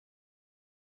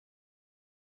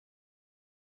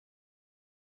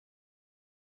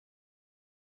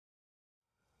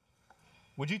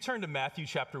Would you turn to Matthew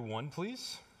chapter 1,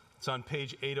 please? It's on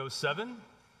page 807.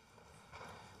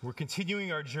 We're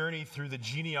continuing our journey through the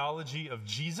genealogy of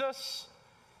Jesus.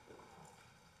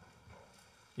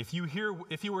 If you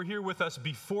were here with us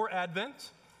before Advent,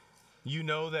 you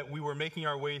know that we were making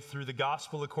our way through the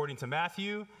Gospel according to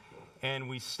Matthew, and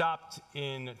we stopped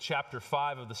in chapter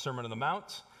 5 of the Sermon on the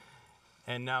Mount.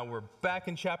 And now we're back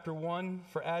in chapter 1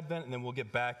 for Advent, and then we'll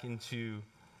get back into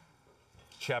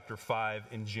chapter 5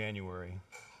 in January.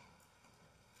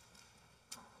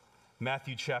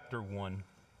 Matthew chapter 1.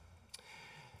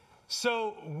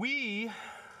 So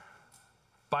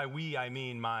by we I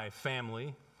mean my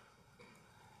family,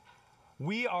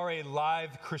 we are a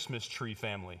live Christmas tree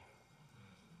family.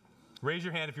 Raise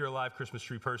your hand if you're a live Christmas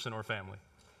tree person or family.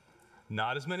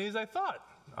 Not as many as I thought,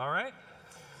 all right?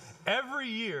 Every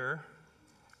year,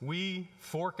 we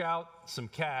fork out some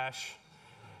cash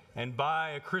and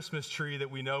buy a Christmas tree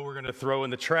that we know we're going to throw in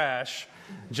the trash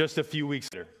just a few weeks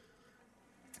later.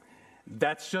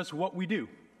 That's just what we do.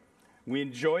 We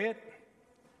enjoy it.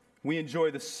 We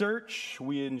enjoy the search.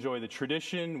 We enjoy the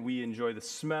tradition. We enjoy the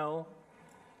smell.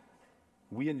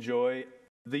 We enjoy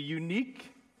the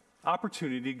unique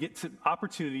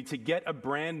opportunity to get a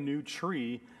brand new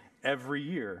tree every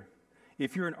year.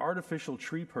 If you're an artificial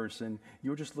tree person,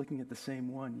 you're just looking at the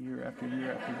same one year after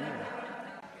year after year.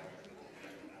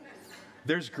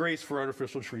 There's grace for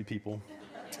artificial tree people.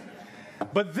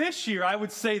 But this year, I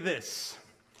would say this.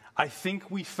 I think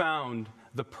we found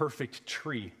the perfect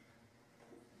tree.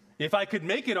 If I could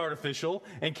make it artificial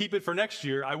and keep it for next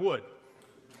year, I would.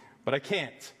 But I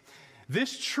can't.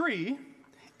 This tree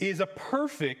is a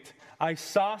perfect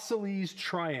isosceles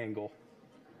triangle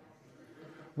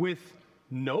with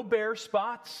no bare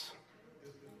spots,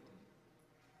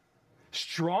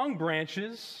 strong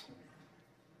branches,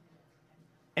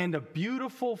 and a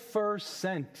beautiful fir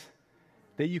scent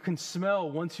that you can smell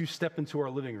once you step into our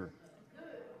living room.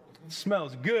 It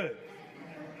smells good.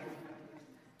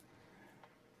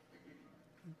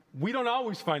 We don't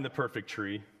always find the perfect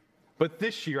tree, but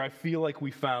this year I feel like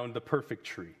we found the perfect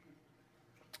tree.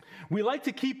 We like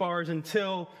to keep ours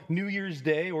until New Year's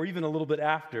Day or even a little bit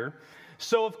after.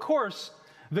 So, of course,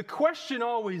 the question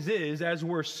always is, as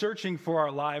we're searching for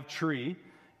our live tree,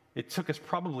 it took us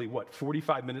probably,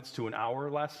 45 minutes to an hour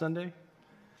last Sunday?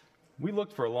 We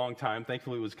looked for a long time.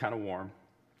 Thankfully, it was kind of warm.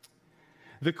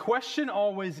 The question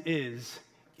always is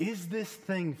this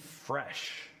thing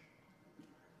fresh?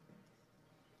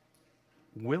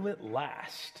 Will it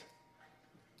last?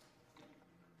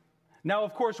 Now,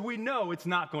 of course, we know it's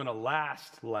not going to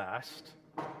last.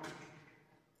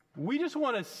 We just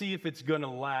want to see if it's going to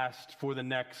last for the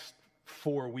next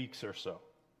 4 weeks or so.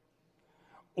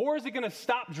 Or is it going to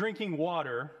stop drinking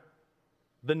water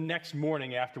the next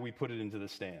morning after we put it into the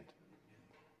stand?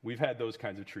 We've had those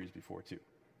kinds of trees before, too.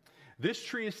 This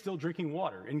tree is still drinking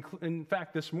water. In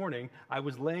fact, this morning, I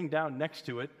was laying down next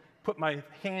to it, put my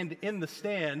hand in the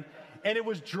stand, and it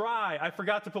was dry. I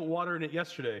forgot to put water in it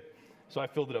yesterday, so I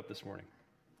filled it up this morning.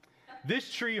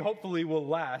 This tree hopefully will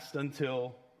last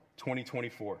until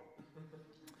 2024.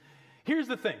 Here's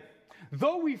the thing.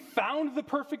 Though we found the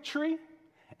perfect tree,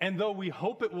 and though we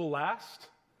hope it will last,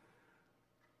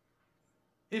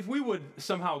 if we would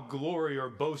somehow glory or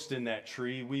boast in that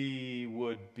tree, we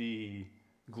would be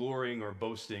glorying or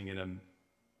boasting in a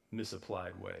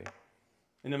misapplied way,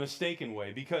 in a mistaken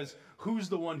way, because who's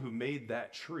the one who made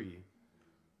that tree?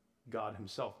 God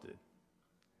himself did.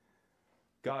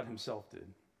 God himself did.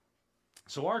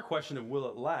 So our question of will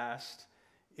it last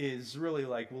is really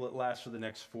like, will it last for the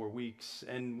next 4 weeks?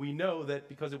 And we know that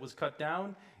because it was cut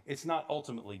down, it's not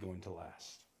ultimately going to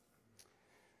last.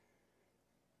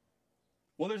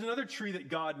 Well, there's another tree that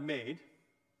God made.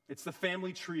 It's the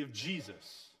family tree of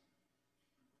Jesus.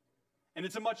 And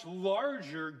it's a much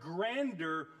larger,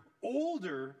 grander,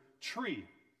 older tree.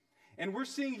 And we're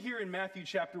seeing here in Matthew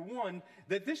chapter 1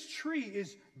 that this tree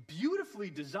is beautifully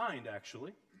designed,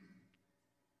 actually.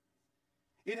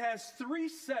 It has 3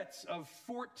 sets of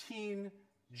 14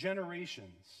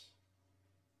 generations,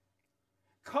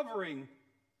 covering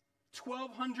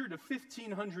 1,200 to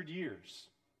 1,500 years.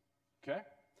 Okay?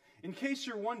 In case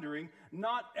you're wondering,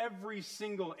 not every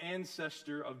single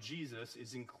ancestor of Jesus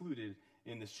is included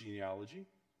in this genealogy.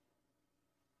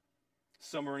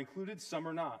 Some are included, some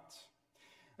are not.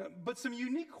 But some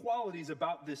unique qualities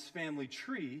about this family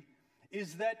tree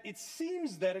is that it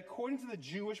seems that according to the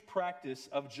Jewish practice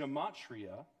of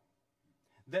gematria,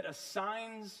 that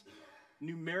assigns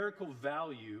numerical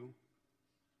value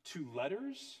to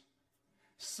letters,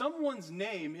 someone's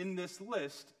name in this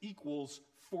list equals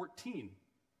 14.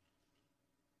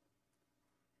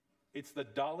 It's the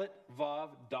Dalet Vav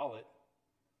Dalet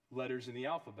letters in the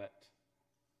alphabet.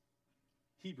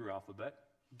 Hebrew alphabet,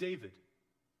 David.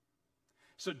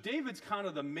 So David's kind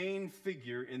of the main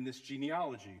figure in this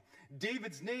genealogy.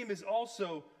 David's name is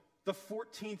also the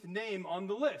 14th name on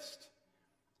the list.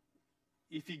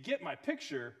 If you get my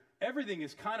picture, everything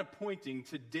is kind of pointing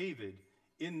to David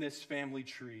in this family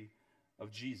tree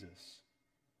of Jesus.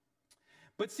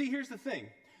 But see, here's the thing.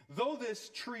 Though this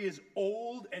tree is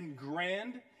old and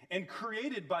grand and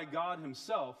created by God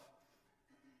himself,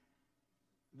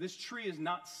 this tree is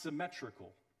not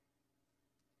symmetrical.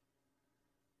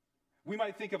 We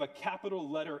might think of a capital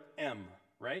letter M,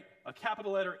 right? A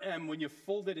capital letter M, when you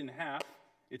fold it in half,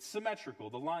 it's symmetrical.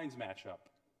 The lines match up.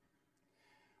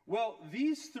 Well,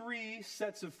 these three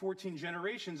sets of 14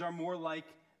 generations are more like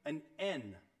an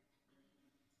N.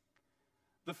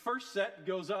 The first set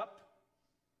goes up,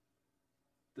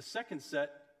 the second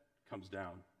set comes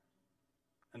down,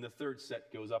 and the third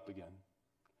set goes up again.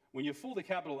 When you fold a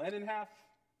capital N in half,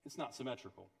 it's not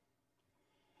symmetrical.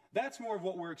 That's more of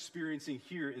what we're experiencing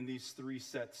here in these three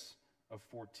sets of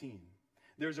 14.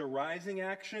 There's a rising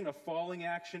action, a falling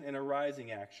action, and a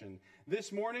rising action.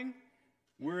 This morning,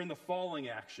 we're in the falling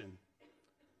action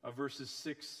of verses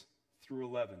 6 through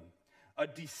 11. A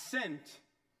descent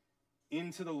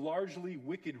into the largely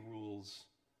wicked rules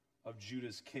of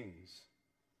Judah's kings.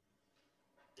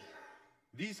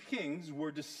 These kings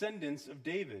were descendants of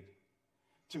David,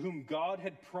 to whom God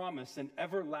had promised an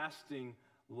everlasting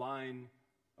line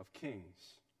of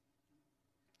kings.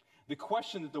 The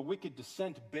question that the wicked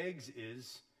descent begs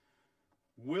is,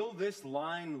 will this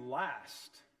line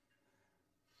last?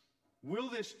 Will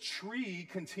this tree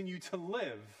continue to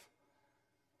live?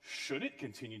 Should it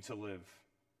continue to live?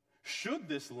 Should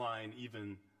this line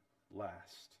even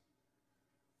last?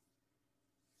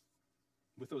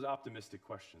 With those optimistic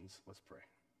questions, let's pray.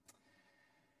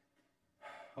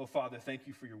 Oh, Father, thank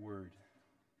you for your word.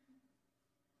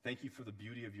 Thank you for the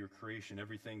beauty of your creation,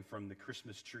 everything from the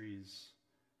Christmas trees,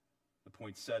 the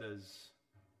poinsettias,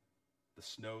 the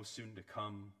snow soon to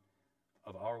come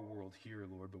of our world here,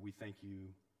 Lord, but we thank you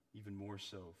even more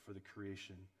so for the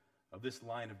creation of this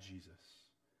line of Jesus.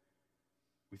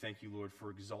 We thank you, Lord,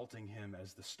 for exalting him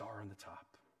as the star on the top,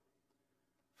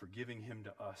 for giving him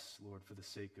to us, Lord, for the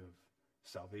sake of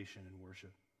salvation and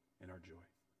worship and our joy.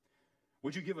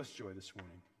 Would you give us joy this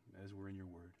morning as we're in your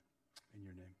word? In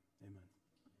your name, amen.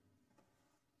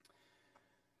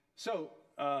 So,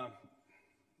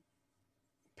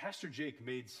 Pastor Jake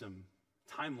made some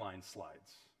timeline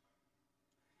slides.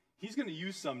 He's going to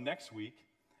use some next week,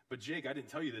 but Jake, I didn't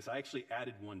tell you this, I actually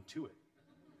added one to it.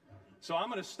 So I'm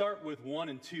going to start with 1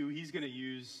 and 2. He's going to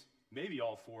use maybe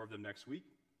all 4 of them next week,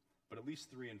 but at least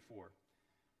 3 and 4.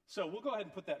 So we'll go ahead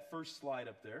and put that first slide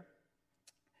up there.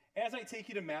 As I take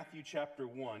you to Matthew chapter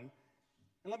 1, and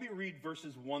let me read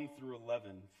verses 1 through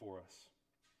 11 for us.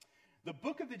 The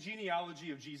book of the genealogy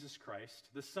of Jesus Christ,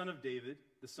 the son of David,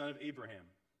 the son of Abraham.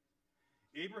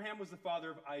 Abraham was the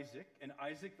father of Isaac, and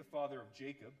Isaac the father of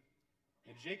Jacob,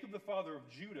 and Jacob the father of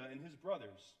Judah and his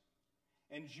brothers,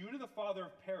 and Judah the father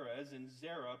of Perez and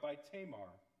Zerah by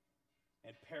Tamar,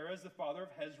 and Perez the father of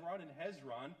Hezron, and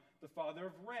Hezron the father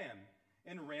of Ram,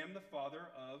 and Ram the father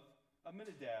of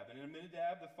Amminadab, and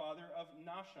Amminadab the father of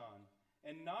Nahshon,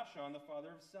 and Nahshon the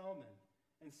father of Salmon,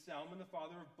 and Salmon the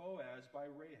father of Boaz by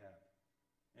Rahab,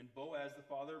 and Boaz the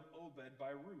father of Obed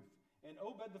by Ruth, and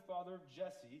Obed the father of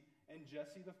Jesse, and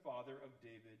Jesse the father of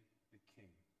David the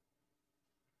king.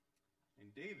 And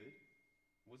David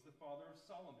was the father of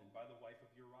Solomon by the wife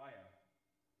of Uriah,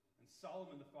 and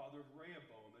Solomon the father of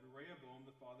Rehoboam, and Rehoboam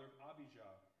the father of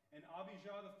Abijah, and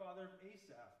Abijah the father of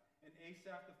Asaph, and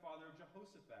Asaph the father of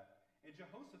Jehoshaphat, and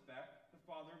Jehoshaphat the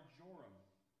father of Joram,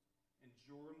 and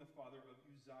Joram the father of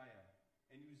Uzziah,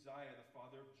 and Uzziah the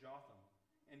father of Jotham,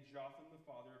 and Jotham the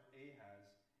father of Ahaz,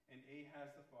 and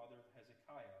Ahaz the father of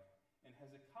Hezekiah, and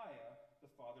Hezekiah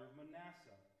the father of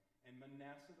Manasseh, and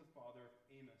Manasseh the father of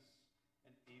Amos,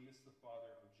 and Amos the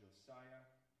father of Josiah,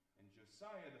 and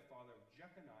Josiah the father of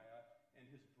Jeconiah and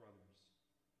his brothers,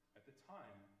 at the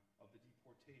time of the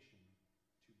deportation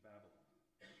to Babylon.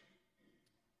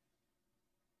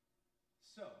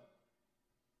 So,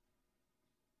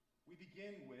 we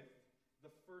begin with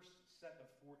the first set of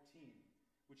 14,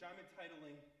 which I'm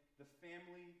entitling The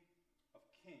Family of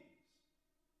Kings.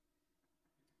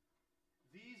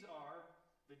 These are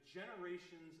the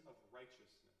generations of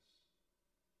righteousness.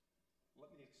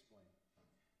 Let me explain.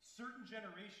 Certain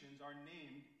generations are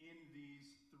named in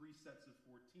these 3 sets of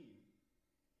 14.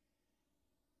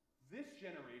 This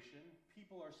generation,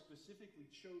 people are specifically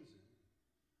chosen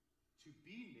to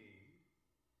be named,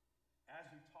 as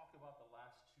we talked about the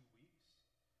last 2 weeks,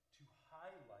 to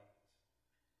highlight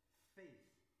faith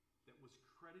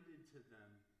credited to them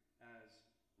as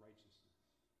righteousness.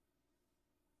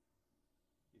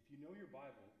 If you know your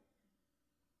Bible,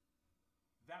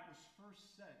 that was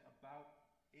first said about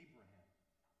Abraham.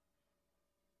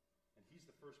 And he's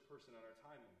the first person on our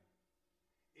timeline.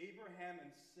 Abraham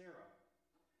and Sarah.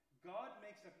 God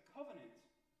makes a covenant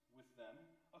with them,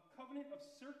 a covenant of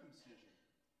circumcision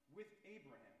with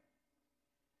Abraham.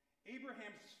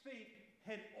 Abraham's faith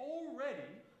had already,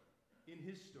 in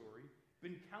his story,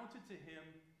 been counted to him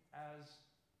as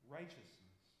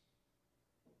righteousness.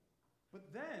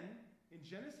 But then, in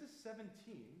Genesis 17,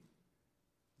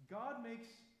 God makes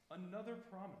another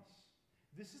promise.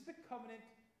 This is the covenant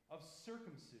of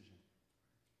circumcision.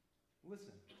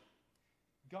 Listen.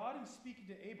 God, in speaking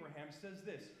to Abraham, says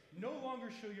this, "No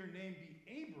longer shall your name be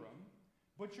Abram,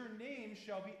 but your name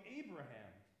shall be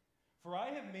Abraham. For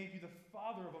I have made you the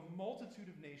father of a multitude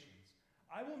of nations.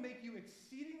 I will make you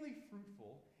exceedingly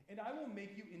fruitful, and I will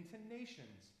make you into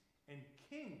nations, and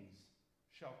kings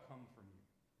shall come from you.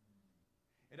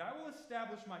 And I will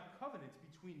establish my covenant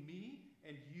between me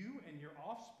and you and your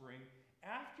offspring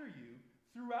after you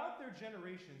throughout their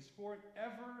generations for an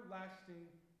everlasting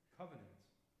covenant,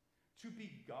 to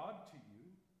be God to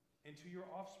you and to your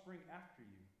offspring after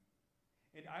you.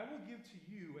 And I will give to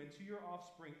you and to your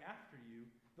offspring after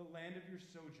you the land of your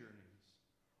sojournings,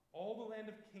 all the land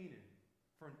of Canaan,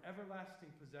 for an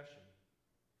everlasting possession,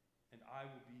 and I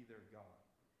will be their God."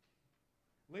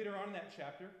 Later on in that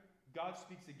chapter, God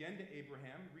speaks again to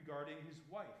Abraham regarding his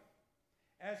wife.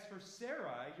 "As for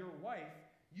Sarai, your wife,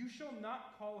 you shall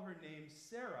not call her name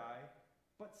Sarai,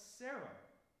 but Sarah.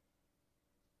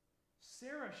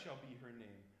 Sarah shall be her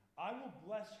name. I will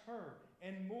bless her,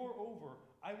 and moreover,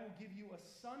 I will give you a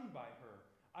son by her.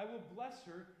 I will bless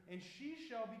her, and she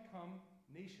shall become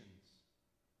nations.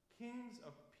 Kings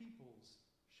of peoples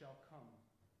shall come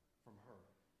from her."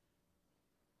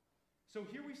 So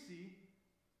here we see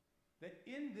that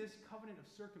in this covenant of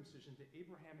circumcision to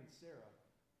Abraham and Sarah,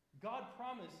 God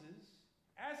promises,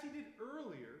 as he did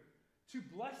earlier, to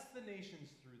bless the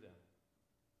nations through them.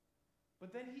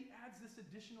 But then he adds this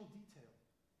additional detail: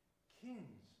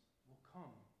 kings will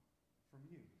come from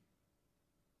you.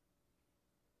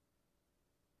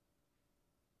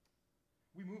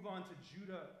 We move on to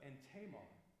Judah and Tamar,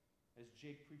 as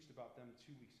Jake preached about them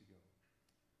 2 weeks ago.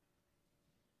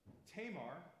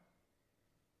 Tamar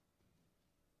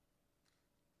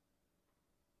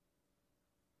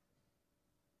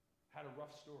had a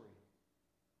rough story.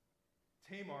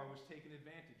 Tamar was taken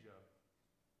advantage of.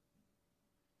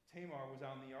 Tamar was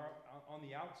on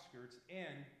the outskirts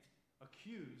and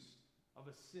accused of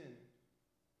a sin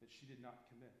that she did not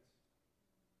commit.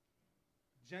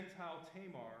 Gentile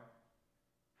Tamar,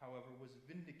 however, was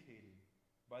vindicated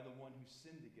by the one who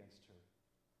sinned against her,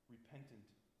 repentant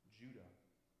Judah.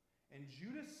 And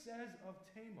Judah says of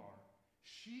Tamar,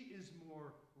 "She is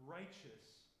more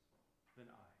righteous than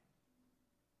I."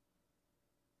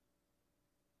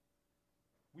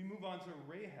 We move on to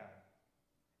Rahab.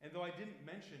 And though I didn't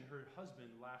mention her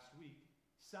husband last week,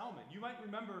 Salmon, you might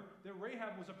remember that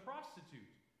Rahab was a prostitute.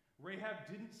 Rahab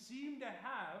didn't seem to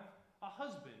have a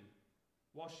husband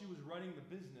while she was running the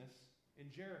business in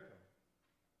Jericho.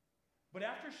 But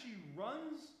after she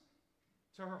runs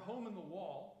to her home in the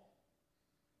wall,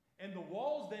 and the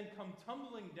walls then come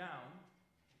tumbling down,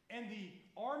 and the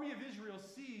army of Israel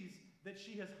sees that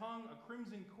she has hung a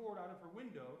crimson cord out of her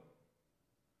window,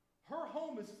 her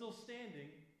home is still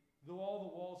standing, though all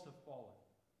the walls have fallen.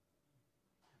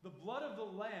 The blood of the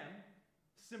lamb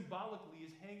symbolically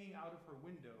is hanging out of her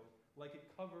window like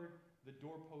it covered the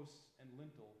doorposts and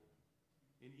lintel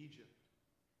in Egypt.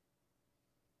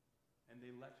 And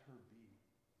they let her be.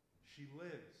 She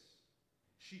lives.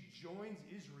 She joins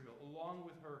Israel along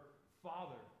with her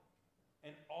father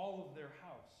and all of their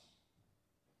house.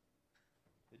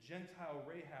 The Gentile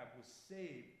Rahab was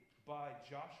saved by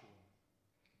Joshua.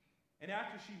 And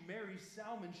after she marries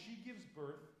Salmon, she gives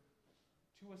birth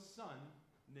to a son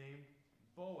named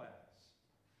Boaz.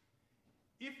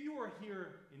 If you were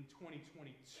here in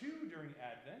 2022 during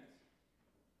Advent,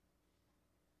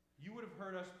 you would have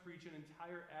heard us preach an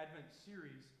entire Advent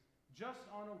series just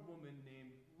on a woman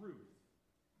named Ruth.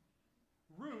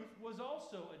 Ruth was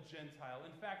also a Gentile.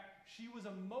 In fact, she was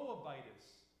a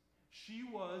Moabitess. She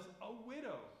was a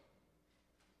widow.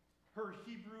 Her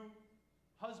Hebrew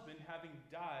husband having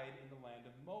died in the land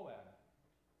of Moab.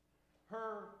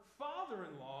 Her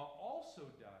father-in-law also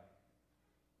died.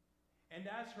 And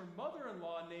as her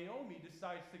mother-in-law, Naomi,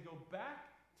 decides to go back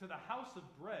to the house of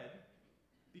bread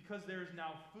because there's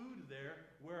now food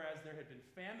there, whereas there had been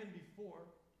famine before,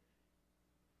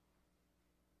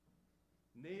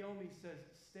 Naomi says,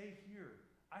 "Stay here.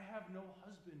 I have no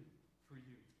husband for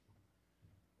you.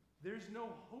 There's no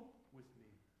hope with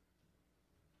me.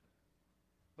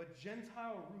 But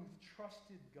Gentile Ruth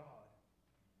trusted God.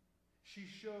 She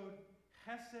showed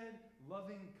Hesed,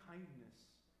 loving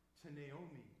kindness to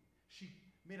Naomi. She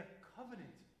made a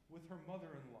covenant with her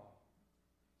mother-in-law.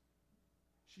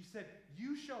 She said,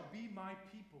 "You shall be my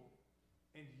people,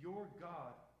 and your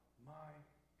God, my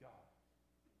God."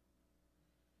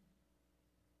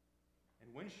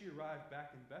 And when she arrived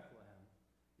back in Bethlehem,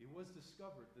 it was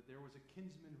discovered that there was a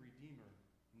kinsman redeemer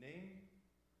named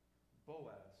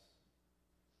Boaz,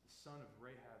 the son of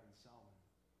Rahab and Salmon,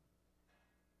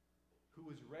 who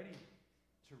was ready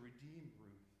to redeem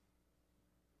Ruth.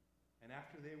 And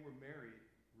after they were married,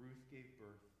 Ruth gave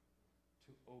birth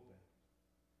to Obed.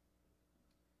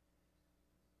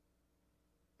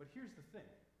 But here's the thing.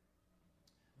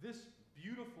 This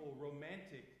beautiful,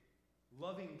 romantic,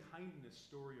 loving kindness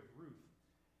story of Ruth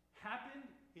happened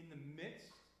in the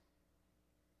midst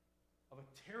of a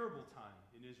terrible time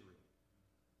in Israel,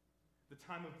 the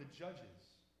time of the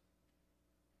Judges.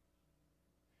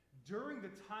 During the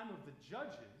time of the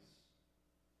Judges,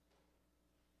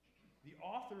 the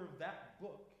author of that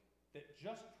book that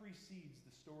just precedes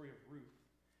the story of Ruth,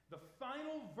 the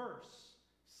final verse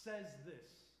says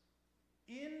this: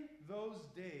 "In those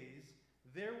days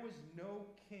there was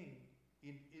no king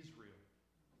in Israel.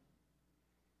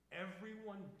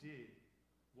 Everyone did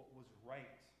what was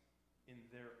right in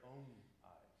their own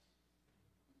eyes."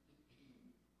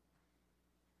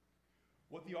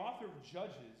 What the author of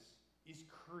Judges is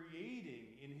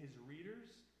creating in his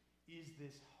readers is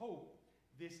this hope,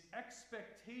 this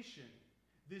expectation,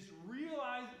 this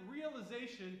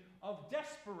realization of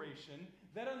desperation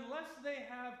that unless they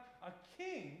have a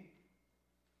king,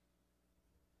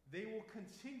 they will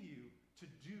continue to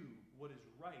do what is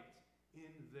right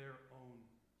in their own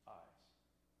eyes.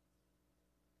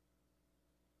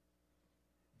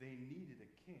 They needed a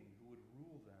king who would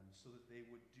rule them so that they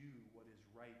would do what is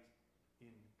right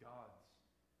in God's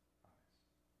eyes.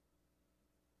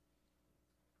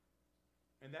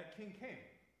 And that king came,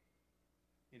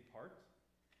 in part.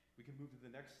 We can move to the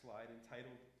next slide,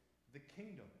 entitled The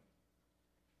Kingdom.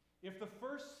 If the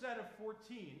first set of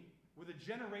 14 were the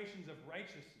generations of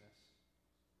righteousness,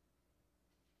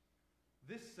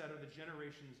 this set are the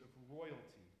generations of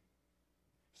royalty.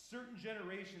 Certain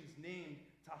generations named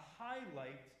to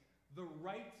highlight the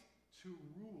right to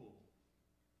rule.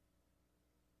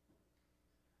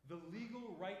 The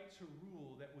legal right to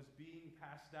rule that was being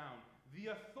passed down. The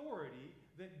authority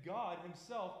that God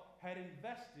himself had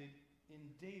invested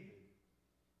in David.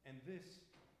 And this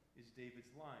is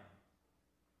David's line.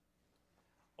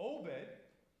 Obed,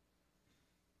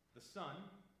 the son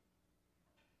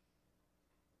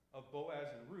of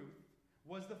Boaz and Ruth,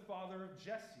 was the father of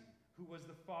Jesse, who was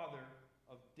the father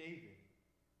of David.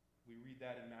 We read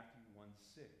that in Matthew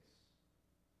 1:6.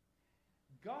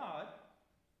 God,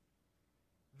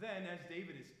 then, as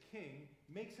David is king,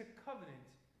 makes a covenant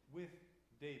with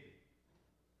David.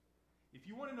 If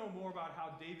you want to know more about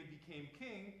how David became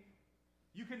king,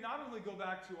 you can not only go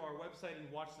back to our website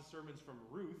and watch the sermons from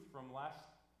Ruth from last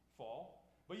fall,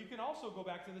 but you can also go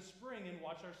back to the spring and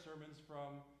watch our sermons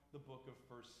from the book of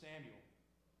 1 Samuel.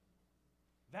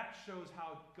 That shows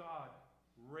how God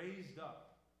raised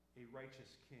up a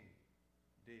righteous king,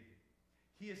 David.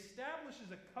 He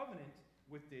establishes a covenant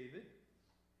with David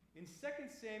in 2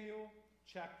 Samuel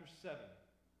chapter 7.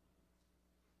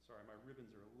 Sorry, my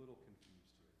ribbons are a little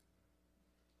confused here.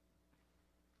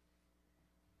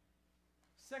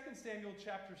 2 Samuel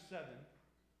chapter 7.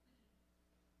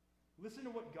 Listen to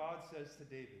what God says to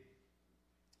David.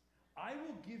 "I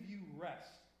will give you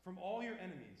rest from all your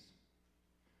enemies.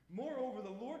 Moreover, the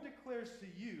Lord declares to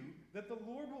you that the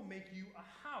Lord will make you a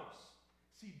house."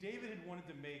 See, David had wanted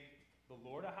to make the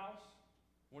Lord a house,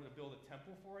 wanted to build a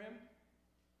temple for him,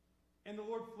 and the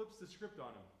Lord flips the script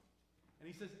on him. And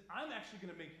he says, "I'm actually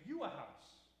going to make you a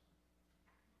house.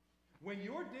 When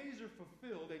your days are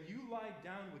fulfilled and you lie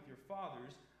down with your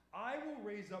fathers, I will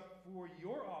raise up for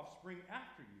your offspring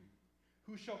after you,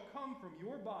 who shall come from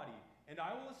your body, and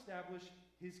I will establish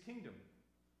his kingdom.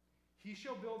 He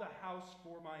shall build a house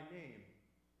for my name,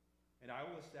 and I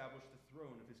will establish the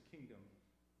throne of his kingdom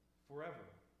forever.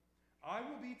 I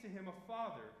will be to him a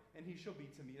father, and he shall be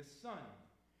to me a son.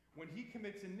 When he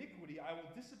commits iniquity, I will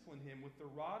discipline him with the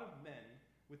rod of men,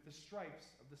 with the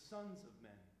stripes of the sons of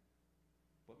men.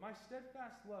 But my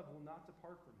steadfast love will not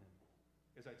depart from him,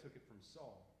 as I took it from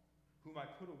Saul, whom I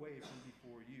put away from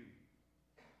before you.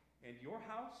 And your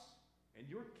house and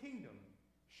your kingdom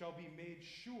shall be made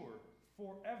sure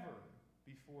forever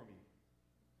before me.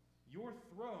 Your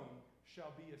throne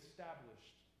shall be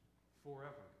established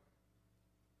forever."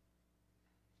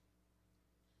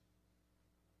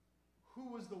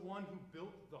 Who was the one who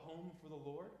built the home for the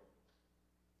Lord?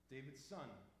 David's son,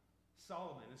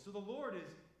 Solomon. And so the Lord is,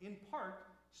 in part,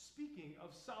 speaking of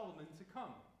Solomon to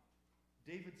come,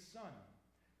 David's son.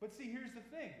 But see, here's the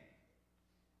thing.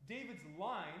 David's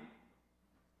line,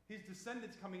 his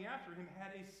descendants coming after him,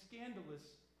 had a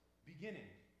scandalous beginning.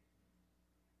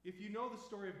 If you know the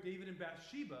story of David and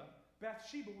Bathsheba,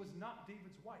 Bathsheba was not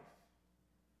David's wife.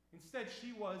 Instead,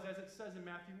 she was, as it says in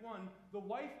Matthew 1, the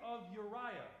wife of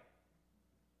Uriah.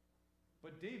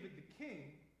 But David, the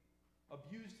king,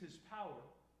 abused his power,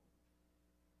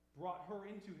 brought her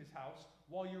into his house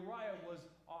while Uriah was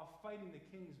off fighting the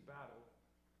king's battle.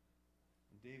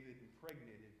 And David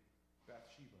impregnated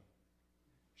Bathsheba.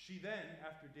 She then,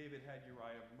 after David had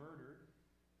Uriah murdered,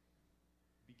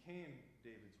 became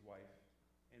David's wife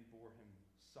and bore him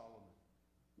Solomon.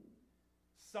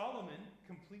 Solomon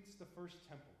completes the first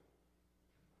temple.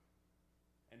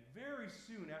 And very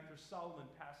soon after Solomon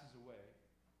passes away,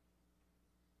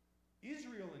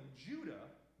 Israel and Judah,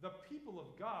 the people of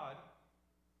God,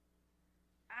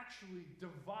 actually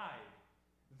divide.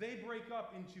 They break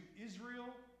up into Israel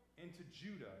and to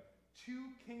Judah, two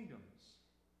kingdoms.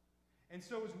 And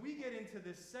so as we get into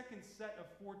this second set of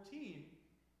 14,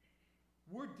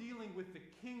 we're dealing with the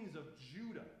kings of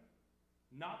Judah,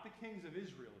 not the kings of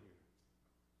Israel here.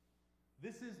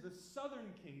 This is the southern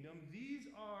kingdom.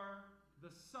 These are the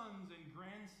sons and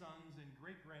grandsons and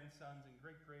great-grandsons and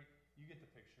great-great, you get the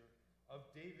picture, of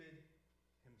David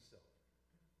himself.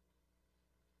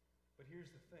 But here's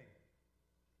the thing.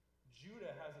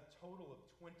 Judah has a total of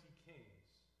 20 kings.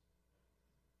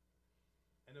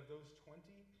 And of those 20,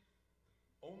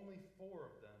 only 4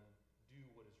 of them do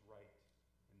what is right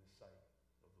in the sight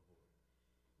of the Lord.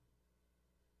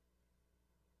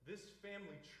 This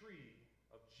family tree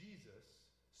of Jesus,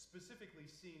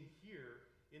 specifically seen here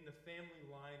in the family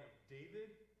line of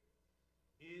David,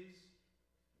 is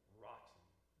rotten.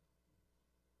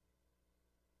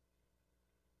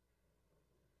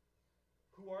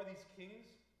 Who are these kings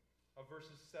of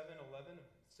verses 7 through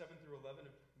 11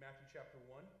 of Matthew chapter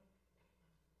 1?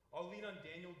 I'll lean on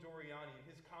Daniel Doriani. In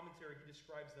his commentary, he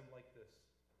describes them like this.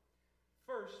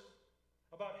 First,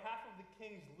 about half of the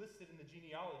kings listed in the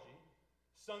genealogy,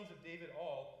 sons of David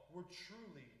all, were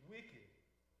truly wicked.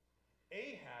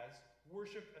 Ahaz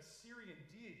worshipped Assyrian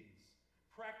deities,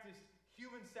 practiced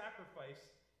human sacrifice,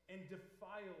 and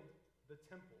defiled the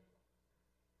temple.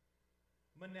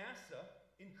 Manasseh,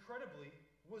 incredibly,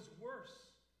 was worse.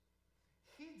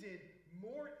 He did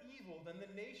more evil than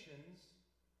the nations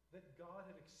that God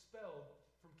had expelled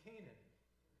from Canaan.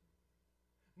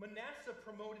 Manasseh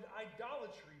promoted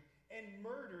idolatry and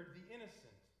murdered the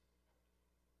innocent.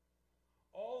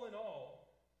 All in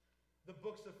all, the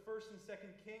books of 1st and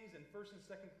 2nd Kings and 1st and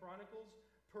 2nd Chronicles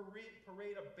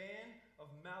parade a band of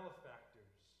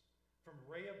malefactors from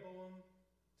Rehoboam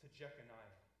to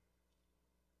Jeconiah.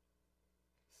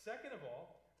 Second of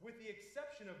all, with the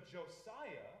exception of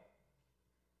Josiah,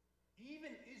 even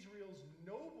Israel's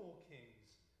noble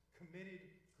kings committed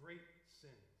great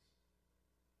sins.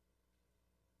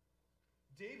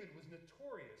 David was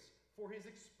notorious for his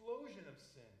explosion of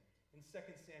sin in 2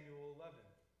 Samuel 11.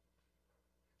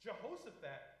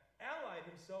 Jehoshaphat allied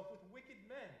himself with wicked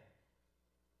men.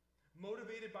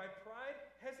 Motivated by pride,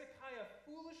 Hezekiah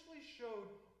foolishly showed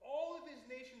all of his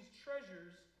nation's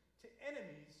treasures to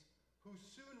enemies who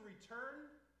soon returned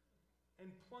and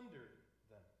plundered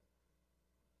them.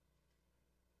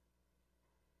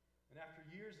 And after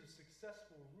years of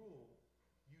successful rule,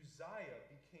 Uzziah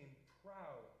became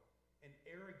proud and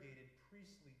arrogated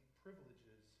priestly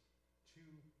privileges to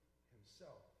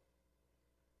himself.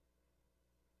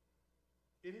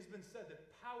 It has been said that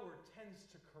power tends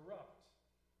to corrupt,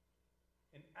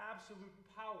 and absolute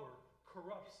power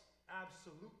corrupts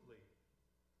absolutely.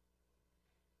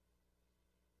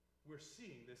 We're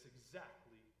seeing this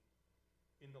exactly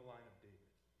in the line of David.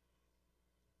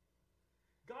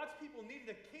 God's people needed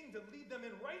a king to lead them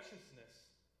in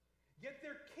righteousness, yet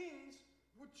their kings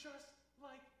were just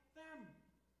like them,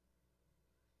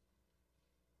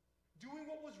 doing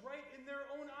what was right in their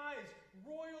own eyes,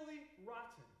 royally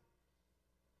rotten.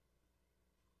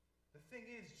 The thing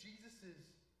is, Jesus'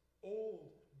 old,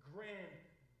 grand,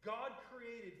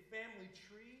 God-created family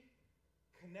tree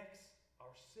connects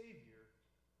our Savior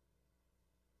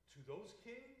to those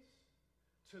kings,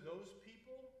 to those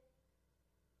people,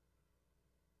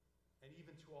 and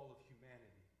even to all of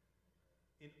humanity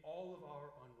in all of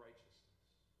our unrighteousness.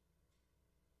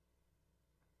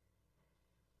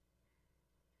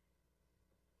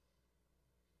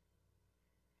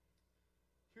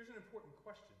 Here's an important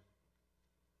question.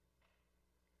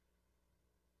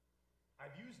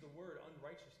 I've used the word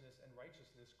unrighteousness and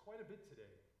righteousness quite a bit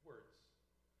today, words.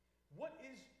 What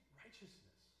is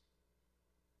righteousness?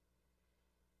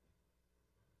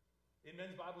 In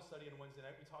men's Bible study on Wednesday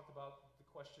night, we talked about the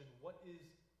question, what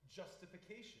is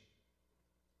justification?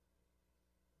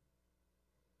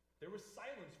 There was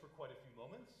silence for quite a few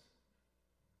moments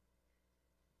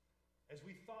as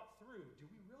we thought through, do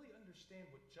we really understand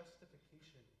what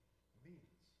justification means?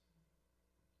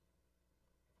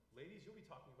 Ladies, you'll be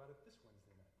talking about it this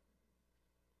Wednesday night.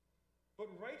 But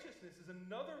righteousness is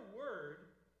another word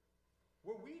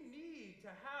where we need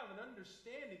to have an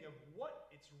understanding of what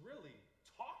it's really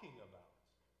talking about.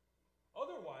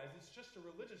 Otherwise, it's just a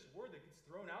religious word that gets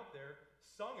thrown out there,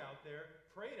 sung out there,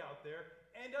 prayed out there,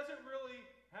 and doesn't really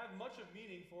have much of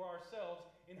meaning for ourselves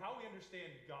in how we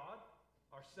understand God,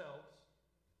 ourselves,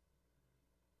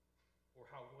 or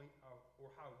how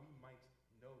we might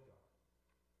know God.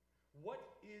 What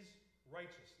is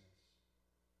righteousness?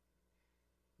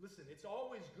 Listen, it's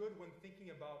always good when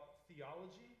thinking about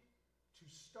theology to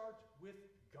start with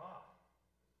God.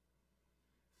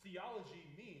 Theology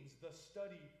means the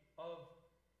study of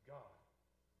God.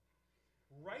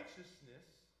 Righteousness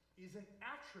is an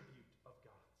attribute of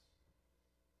God's.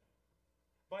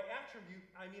 By attribute,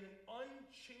 I mean an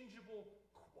unchangeable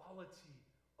quality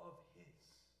of His.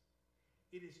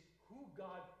 It is who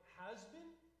God has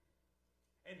been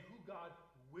and who God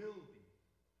will be.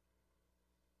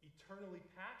 Eternally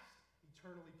past,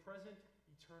 eternally present,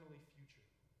 eternally future.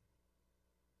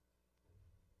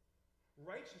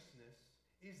 Righteousness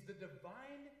is the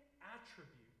divine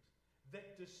attribute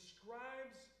that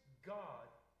describes God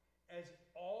as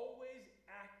always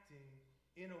acting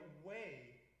in a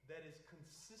way that is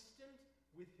consistent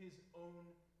with His own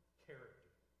character.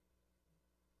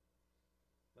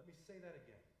 Let me say that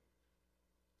again.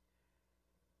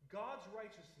 God's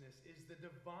righteousness is the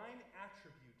divine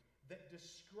attribute that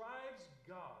describes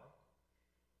God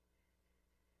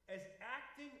as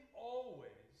acting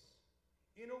always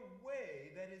in a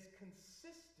way that is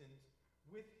consistent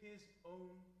with His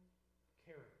own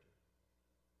character.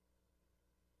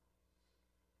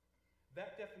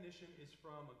 That definition is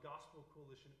from a Gospel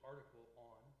Coalition article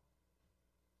on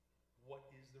what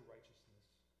is the righteousness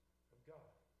of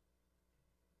God.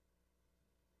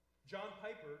 John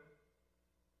Piper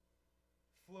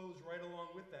flows right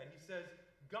along with that. He says,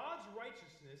 God's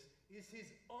righteousness is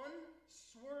His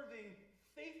unswerving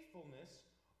faithfulness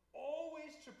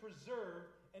always to preserve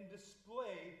and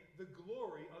display the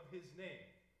glory of His name.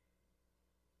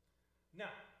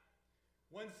 Now,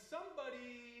 when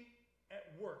somebody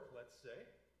at work, let's say,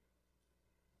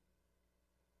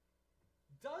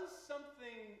 does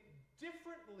something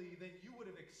differently than you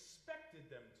would have expected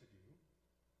them to do,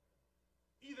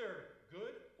 either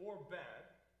good or bad,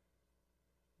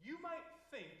 you might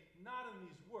think, not in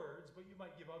these words, but you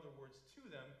might give other words to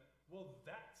them, well,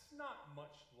 that's not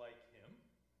much like him.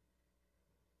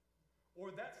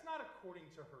 Or that's not according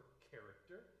to her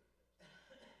character.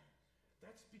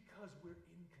 That's because we're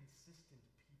inconsistent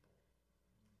people.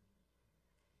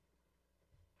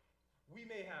 We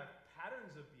may have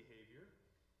patterns of behavior,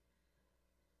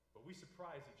 but we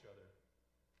surprise each other,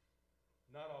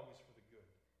 not always for the good.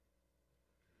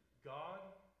 God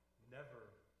never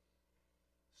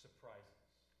surprises.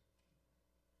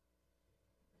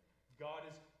 God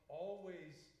is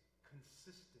always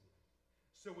consistent.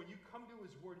 So when you come to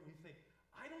His Word and you think,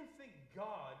 I don't think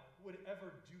God would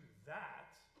ever do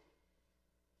that,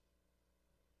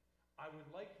 I would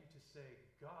like you to say,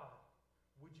 God,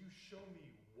 would you show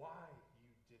me why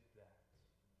you did that?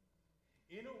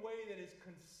 In a way that is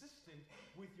consistent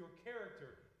with your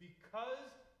character,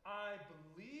 because I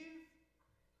believe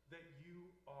that you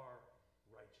are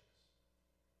righteous.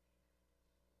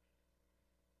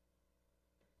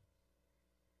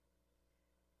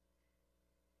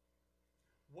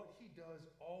 What He does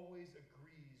always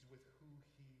agrees with who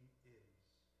He is.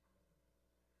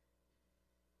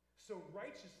 So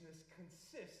righteousness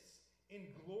consists in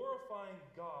glorifying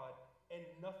God and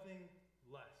nothing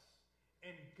less.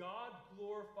 And God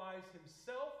glorifies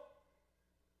Himself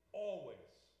always.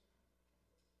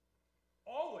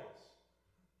 Always.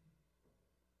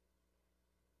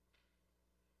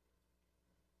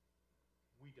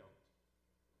 We don't.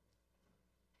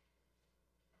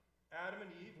 Adam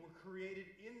and Eve were created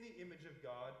in the image of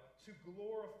God to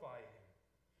glorify Him,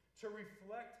 to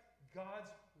reflect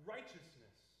God's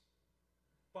righteousness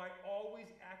by always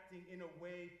acting in a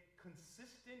way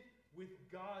consistent with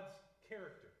God's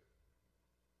character.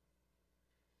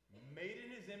 Made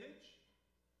in His image,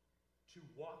 to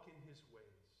walk in His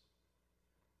ways,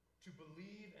 to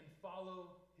believe and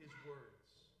follow His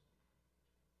words.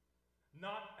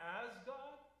 Not as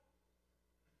God,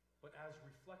 but as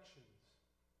reflections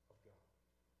of God.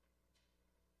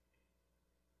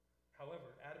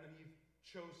 However, Adam and Eve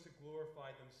chose to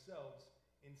glorify themselves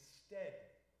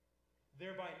instead,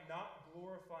 thereby not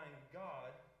glorifying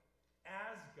God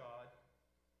as God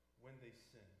when they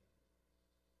sinned.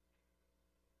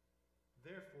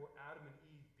 Therefore, Adam and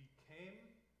Eve became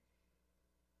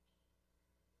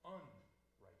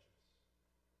unrighteous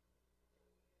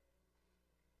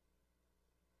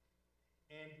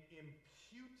and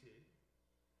imputed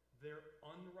their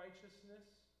unrighteousness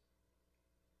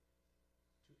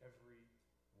to every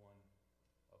one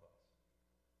of us.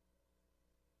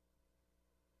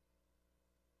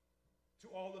 To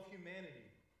all of humanity,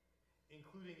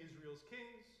 including Israel's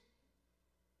kings,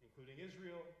 including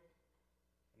Israel,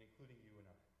 and including you and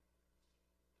I.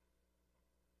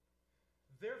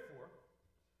 Therefore,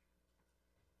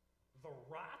 the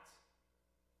rot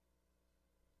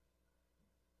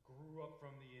grew up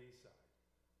from the inside,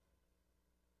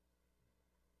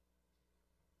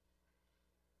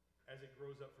 as it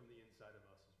grows up from the inside of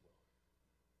us as well.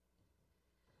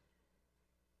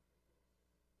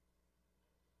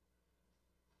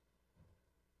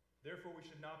 Therefore, we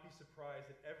should not be surprised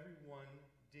that everyone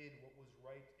did what was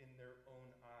right in their own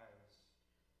eyes,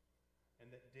 and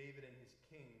that David and his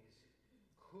kings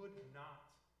could not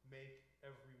make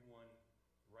everyone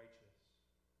righteous.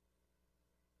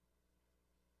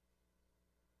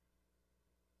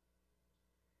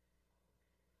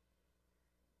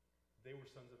 They were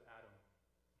sons of Adam,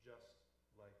 just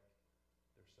like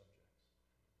their subjects.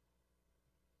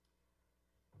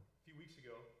 A few weeks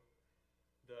ago,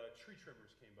 the tree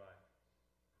trimmers came by.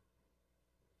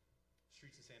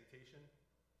 Streets and Sanitation.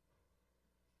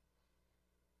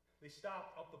 They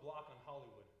stopped up the block on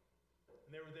Hollywood, and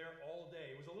they were there all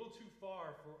day. It was a little too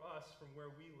far for us from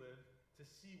where we live to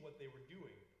see what they were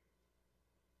doing.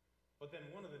 But then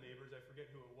one of the neighbors, I forget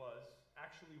who it was,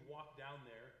 actually walked down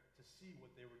there to see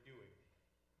what they were doing.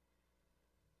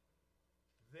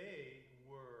 They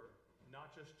were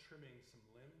not just trimming some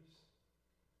limbs,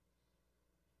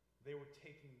 they were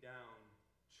taking down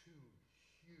 2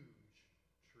 huge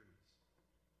trees.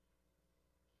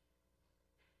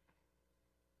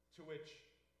 To which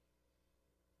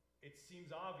it seems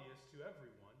obvious to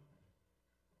everyone,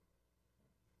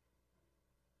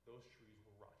 those trees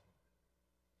were rotten.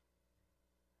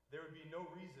 There would be no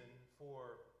reason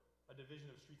for a division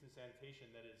of streets and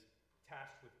sanitation that is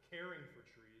tasked with caring for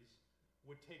trees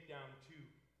would take down 2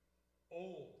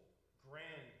 old,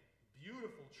 grand,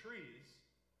 beautiful trees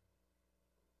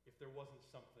if there wasn't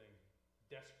something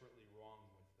desperately wrong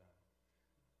with them.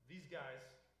 These guys,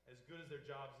 as good as their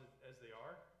jobs as they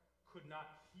are, could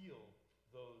not heal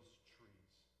those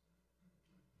trees.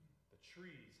 The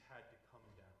trees had to come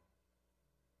down.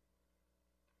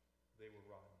 They were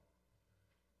rotten.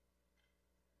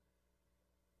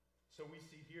 So we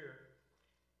see here,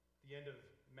 the end of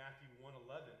Matthew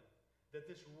 1:11, that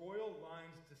this royal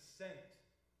line's descent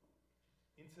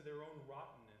into their own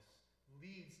rottenness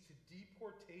leads to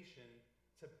deportation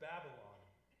to Babylon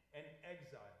and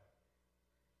exile.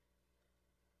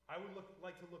 I would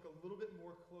like to look a little bit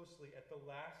more closely at the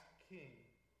last king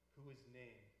who is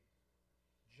named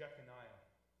Jeconiah.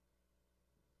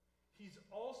 He's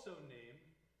also named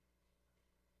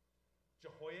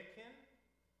Jehoiakim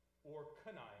or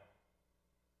Coniah.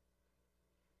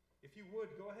 If you would,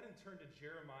 go ahead and turn to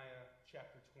Jeremiah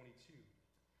chapter 22.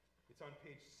 It's on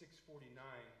page 649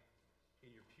 in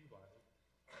your Pew Bible.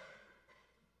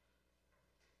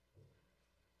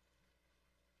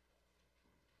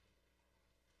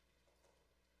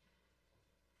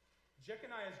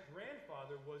 Jeconiah's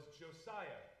grandfather was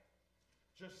Josiah.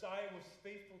 Josiah was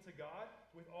faithful to God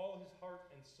with all his heart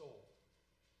and soul.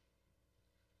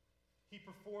 He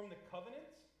performed the covenant,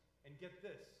 and get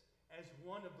this, as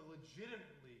one of the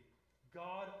legitimately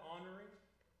God-honoring,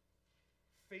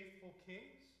 faithful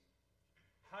kings.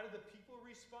 How did the people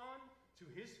respond to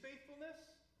his faithfulness?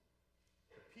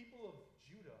 The people of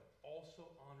Judah also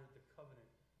honored the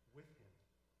covenant with him.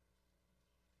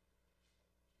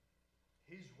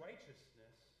 His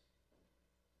righteousness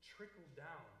trickled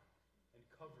down and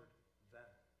covered them.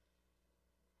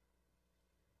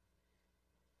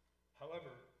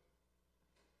 However,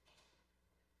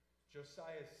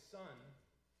 Josiah's son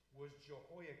was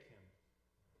Jehoiakim.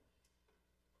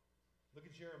 Look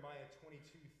at Jeremiah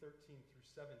 22:13 through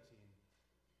 17.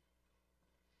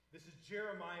 This is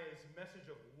Jeremiah's message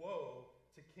of woe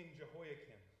to King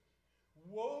Jehoiakim.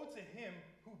 Woe to him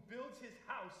who builds his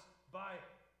house by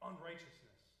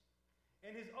unrighteousness,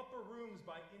 and his upper rooms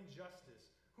by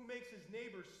injustice, who makes his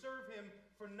neighbors serve him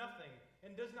for nothing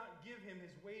and does not give him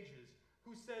his wages,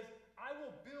 who says, I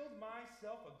will build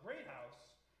myself a great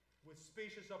house, with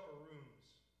spacious upper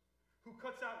rooms, who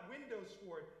cuts out windows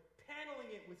for it, paneling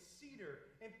it with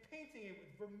cedar and painting it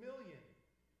with vermilion.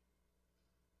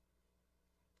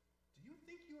 Do you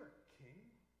think you are king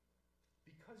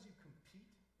because you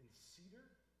compete in cedar?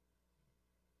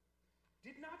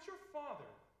 Did not your father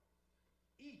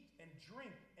eat and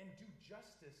drink and do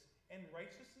justice and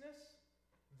righteousness?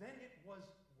 Then it was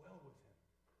well with him.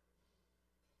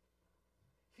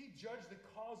 He judged the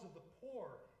cause of the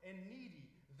poor and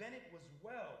needy. Then it was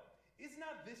well. Is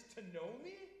not this to know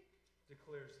me?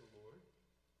 Declares the Lord.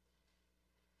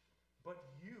 But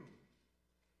you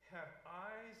have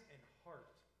eyes and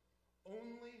heart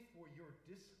only for your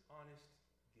dishonest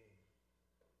gain,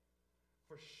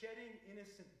 for shedding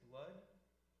innocent blood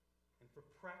and for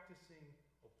practicing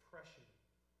oppression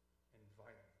and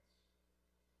violence.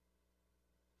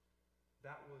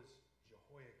 That was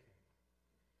Jehoiakim.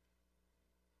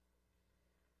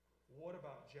 What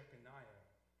about Jeconiah?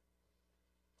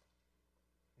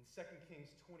 In 2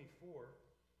 Kings 24,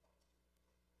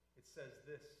 it says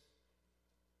this: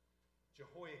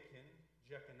 Jehoiakim,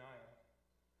 Jeconiah,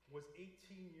 was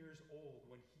 18 years old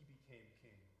when he became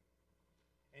king,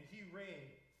 and he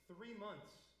reigned 3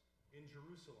 months in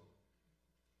Jerusalem.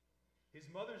 His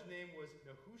mother's name was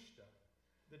Nehushta,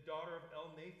 the daughter of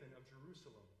Elnathan of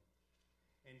Jerusalem,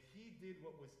 and he did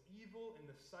what was evil in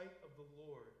the sight of the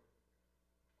Lord,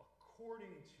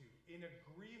 according to, in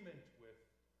agreement with,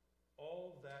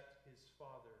 all that his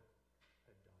father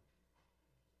had done.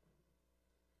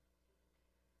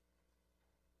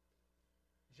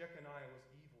 Jeconiah was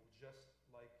evil just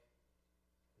like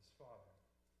his father.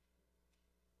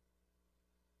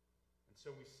 And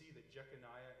so we see that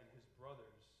Jeconiah and his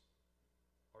brothers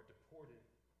are deported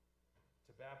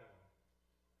to Babylon.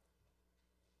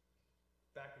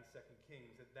 Back in 2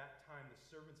 Kings, at that time the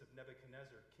servants of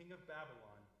Nebuchadnezzar, king of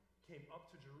Babylon, came up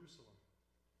to Jerusalem,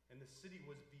 and the city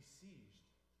was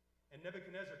besieged. And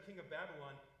Nebuchadnezzar, king of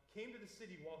Babylon, came to the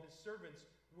city while his servants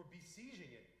were besieging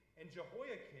it. And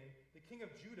Jehoiakim, the king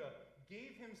of Judah,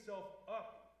 gave himself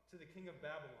up to the king of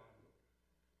Babylon,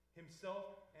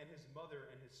 himself and his mother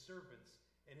and his servants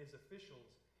and his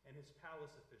officials and his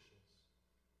palace officials.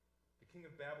 The king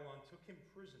of Babylon took him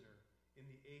prisoner in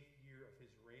the 8th year of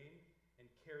his reign and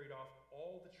carried off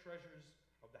all the treasures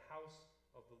of the house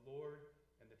of the Lord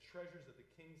and the treasures of the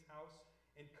king's house,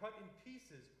 and cut in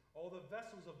pieces all the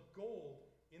vessels of gold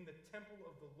in the temple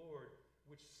of the Lord,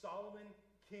 which Solomon,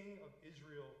 king of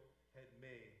Israel, had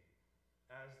made,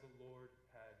 as the Lord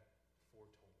had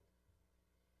foretold.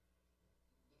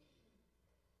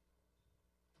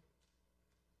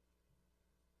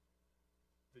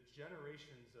 The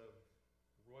generations of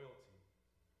royalty,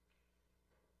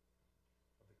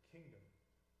 of the kingdom,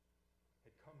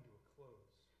 had come to a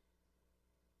close.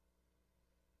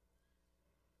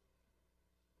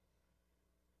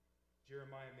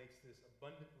 Jeremiah makes this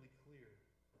abundantly clear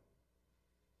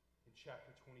in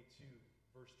chapter 22,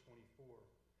 verse 24.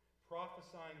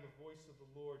 Prophesying the voice of the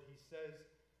Lord, he says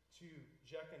to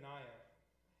Jeconiah,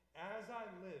 "As I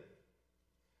live,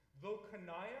 though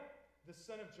Coniah, the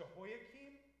son of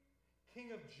Jehoiakim,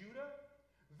 king of Judah,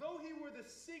 though he were the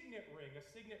signet ring," a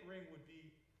signet ring would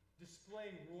be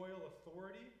displaying royal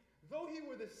authority, "though he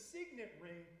were the signet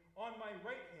ring on my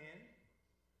right hand,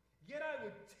 yet I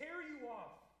would tear you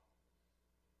off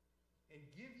and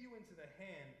give you into the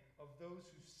hand of those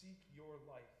who seek your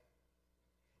life,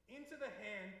 into the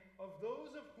hand of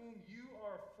those of whom you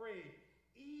are afraid,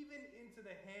 even into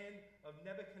the hand of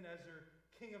Nebuchadnezzar,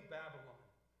 king of Babylon,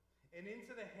 and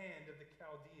into the hand of the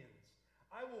Chaldeans.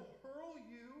 I will hurl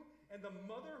you and the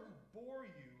mother who bore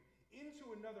you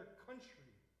into another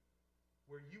country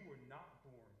where you were not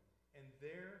born, and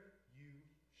there you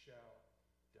shall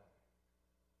die.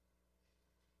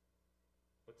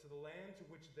 But to the land to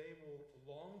which they will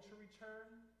long to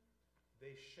return,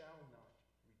 they shall not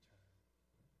return.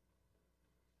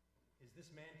 Is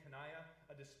this man Coniah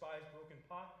a despised broken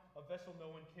pot, a vessel no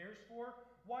one cares for?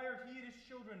 Why are he and his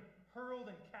children hurled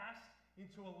and cast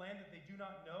into a land that they do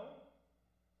not know?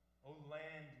 O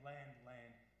land, land,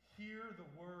 land, hear the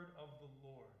word of the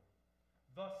Lord.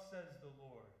 Thus says the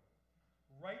Lord,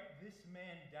 write this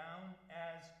man down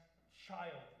as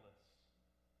childless,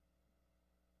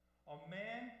 a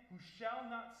man who shall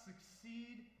not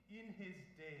succeed in his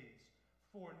days,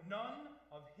 for none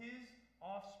of his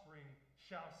offspring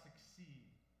shall succeed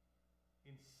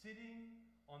in sitting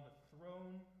on the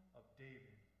throne of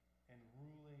David and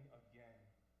ruling again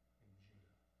in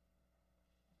Judah.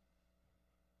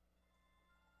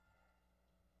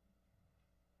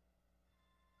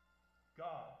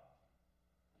 God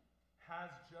has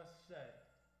just said,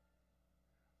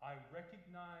 I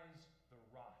recognize the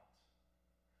rot.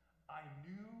 I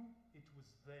knew it was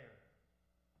there.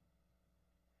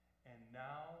 And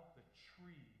now the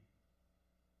tree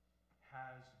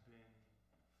has been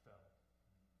felled.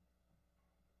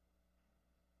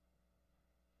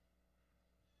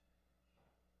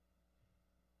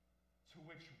 To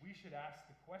which we should ask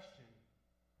the question,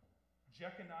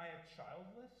 Jeconiah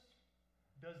childless?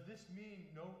 Does this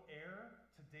mean no heir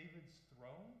to David's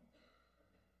throne?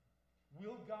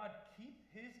 Will God keep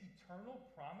his eternal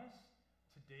promise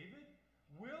to David?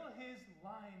 Will his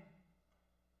line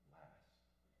last?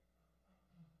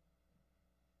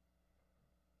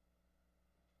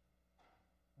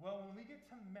 Well, when we get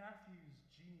to Matthew's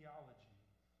genealogy,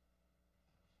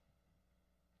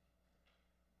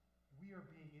 we are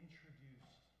being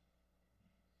introduced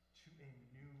to a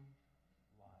new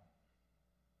line.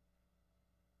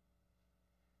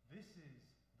 This is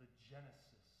the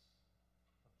genesis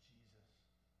of Jesus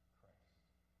Christ.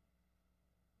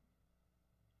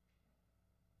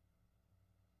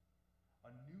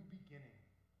 A new beginning,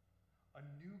 a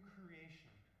new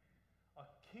creation, a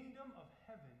kingdom of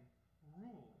heaven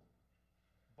ruled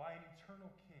by an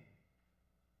eternal king,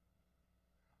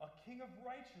 a king of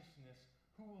righteousness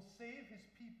who will save his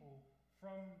people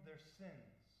from their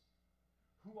sins.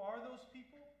 Who are those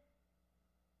people?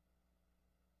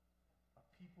 A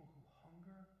people who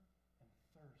hunger and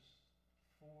thirst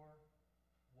for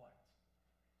what?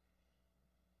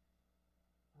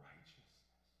 Righteousness.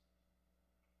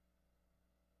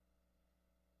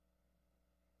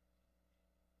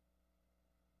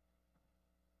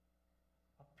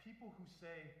 A people who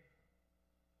say,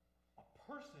 a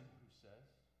person who says,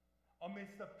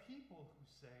 amidst a people who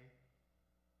say,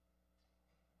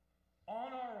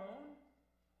 on our own,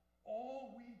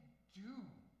 all we do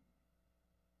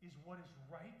is what is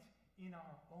right in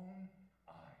our own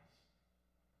eyes.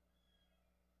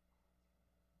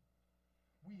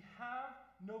 We have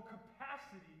no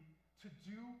capacity to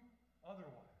do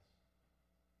otherwise.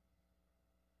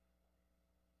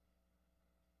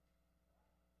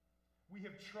 We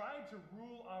have tried to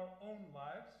rule our own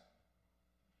lives.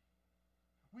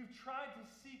 We've tried to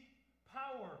seek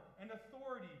power and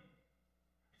authority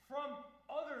from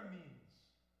other means.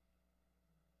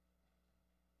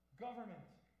 Government,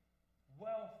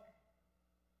 wealth,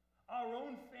 our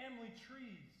own family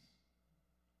trees.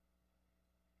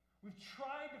 We've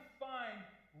tried to find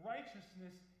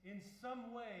righteousness in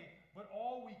some way, but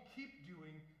all we keep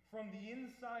doing from the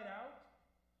inside out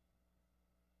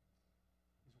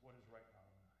is what is right in our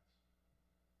own eyes.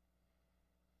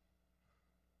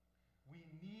 We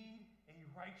need a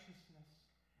righteousness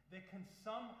that can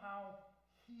somehow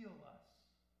heal us,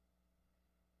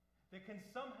 that can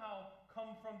somehow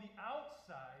come from the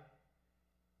outside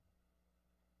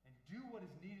and do what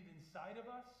is needed inside of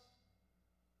us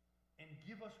and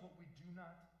give us what we do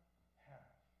not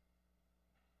have.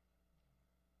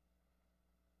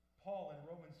 Paul in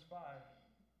Romans 5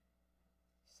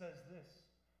 says this,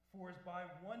 for as by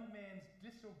one man's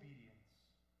disobedience,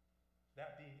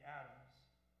 that being Adam's,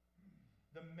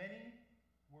 the many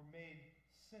were made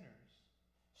sinners,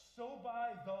 so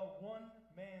by the one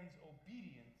man's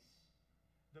obedience,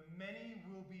 the many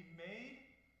will be made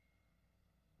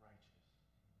righteous.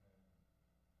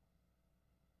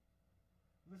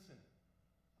 Listen,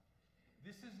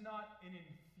 this is not an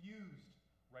infused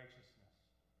righteousness.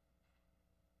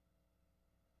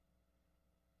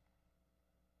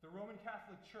 The Roman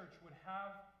Catholic Church would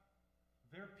have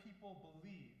their people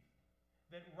believe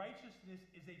that righteousness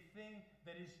is a thing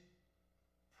that is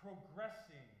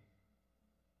progressing,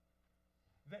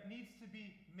 that needs to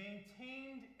be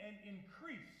maintained and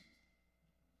increased.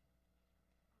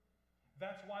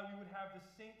 That's why we would have the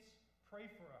saints pray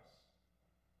for us.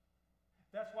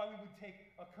 That's why we would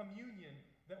take a communion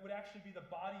that would actually be the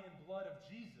body and blood of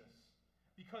Jesus,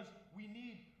 because we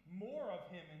need more of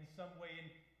him in some way,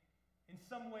 and in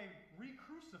some way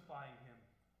re-crucifying him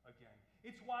again.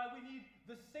 It's why we need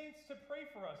the saints to pray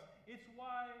for us. It's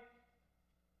why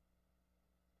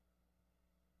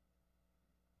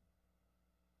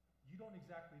you don't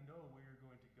exactly know where you're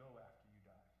going to go after you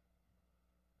die.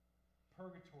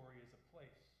 Purgatory is a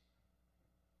place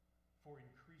for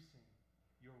increasing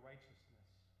your righteousness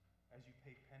as you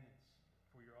pay penance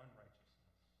for your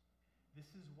unrighteousness. This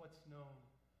is what's known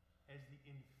as the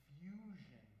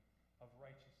infusion of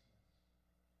righteousness.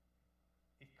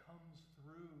 It comes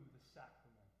through the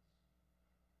sacraments.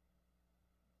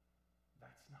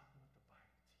 That's not what the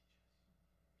Bible teaches.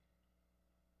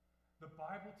 The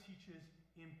Bible teaches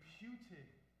imputed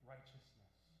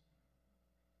righteousness.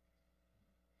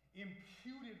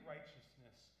 Imputed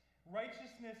righteousness.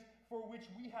 Righteousness for which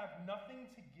we have nothing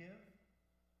to give,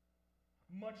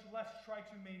 much less try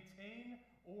to maintain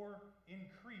or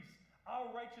increase.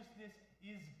 Our righteousness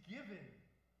is given.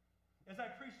 As I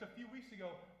preached a few weeks ago,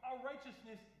 our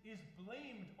righteousness is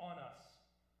blamed on us.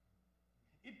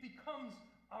 It becomes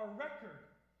our record.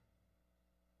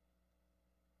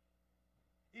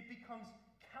 It becomes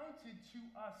counted to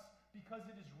us because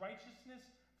it is righteousness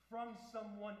from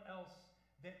someone else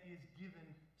that is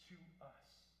given to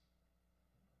us.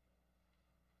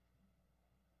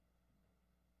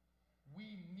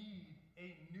 We need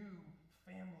a new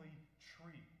family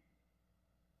tree.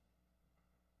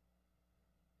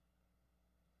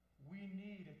 We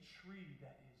need a tree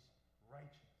that is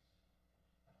righteous.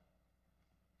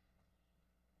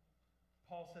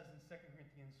 Paul says in 2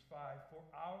 Corinthians 5, for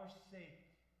our sake,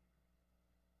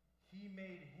 he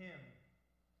made him,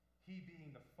 he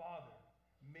being the Father,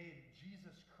 made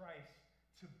Jesus Christ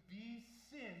to be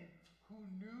sin who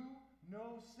knew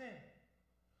no sin,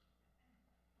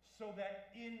 so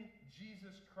that in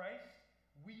Jesus Christ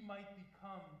we might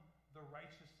become the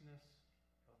righteousness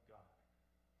of God.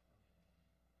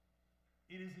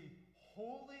 It is a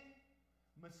holy,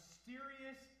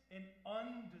 mysterious, and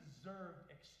undeserved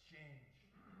exchange.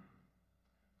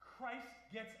 Christ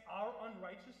gets our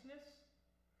unrighteousness,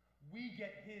 we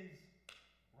get his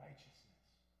righteousness.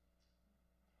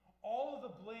 All of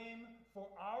the blame for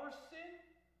our sin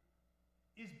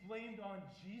is blamed on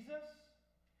Jesus,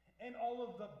 and all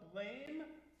of the blame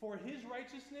for his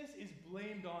righteousness is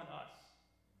blamed on us.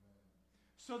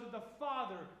 So that the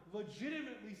Father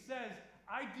legitimately says,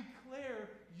 I declare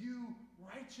you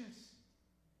righteous.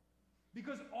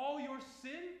 Because all your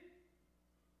sin,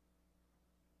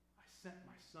 I sent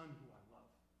my Son who I love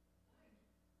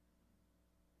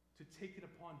to take it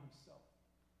upon himself.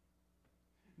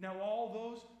 Now all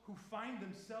those who find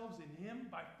themselves in him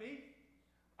by faith,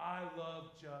 I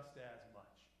love just as much.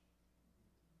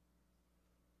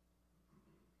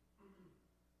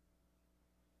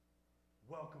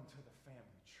 Welcome to the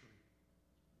family tree.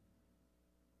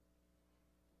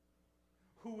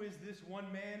 Who is this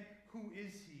one man? Who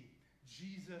is he?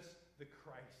 Jesus the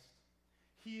Christ.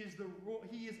 He is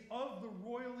of the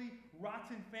royally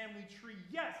rotten family tree,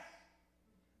 yes,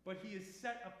 but he is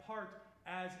set apart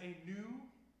as a new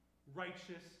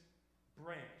righteous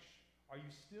branch. Are you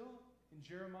still in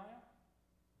Jeremiah?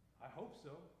 I hope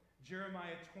so.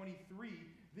 Jeremiah 23,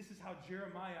 this is how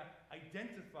Jeremiah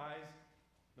identifies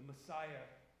the Messiah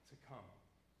to come.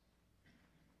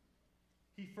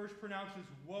 He first pronounces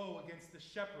woe against the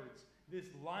shepherds, this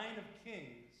line of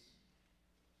kings,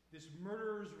 this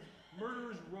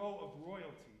murderer's row of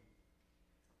royalty,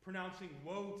 pronouncing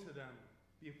woe to them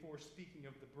before speaking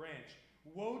of the branch.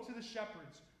 Woe to the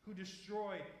shepherds who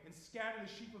destroy and scatter the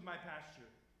sheep of my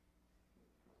pasture.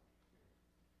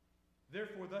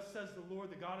 Therefore, thus says the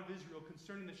Lord, the God of Israel,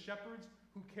 concerning the shepherds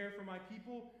who care for my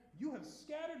people, you have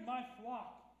scattered my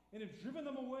flock and have driven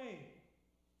them away.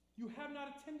 You have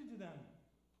not attended to them.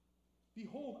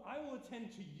 Behold, I will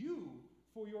attend to you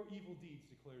for your evil deeds,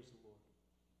 declares the Lord.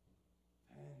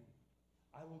 Then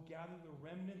I will gather the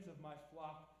remnant of my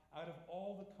flock out of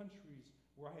all the countries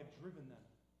where I have driven them,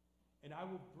 and I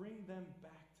will bring them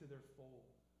back to their fold,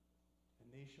 and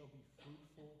they shall be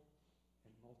fruitful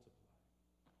and multiply.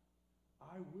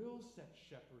 I will set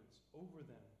shepherds over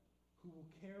them who will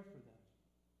care for them,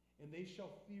 and they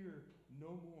shall fear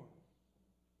no more,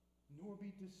 nor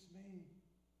be dismayed.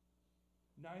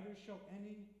 Neither shall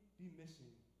any be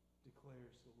missing,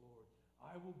 declares the Lord.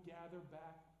 I will gather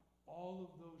back all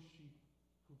of those sheep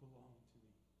who belong to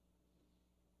me.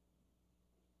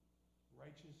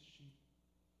 Righteous sheep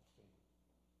of faith.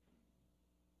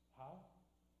 How?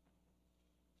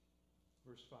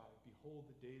 Verse 5, behold,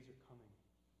 the days are coming,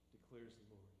 declares the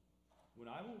Lord, when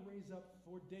I will raise up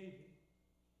for David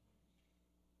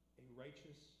a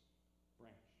righteous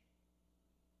branch.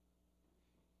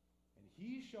 And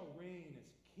he shall reign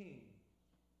as king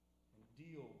and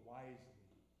deal wisely.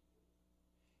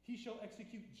 He shall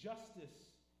execute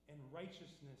justice and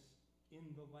righteousness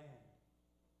in the land.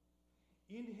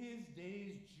 In his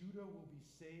days Judah will be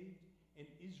saved, and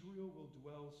Israel will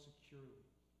dwell securely.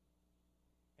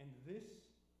 And this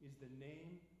is the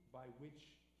name by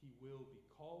which he will be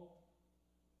called.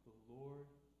 The Lord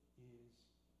is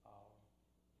our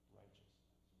righteousness.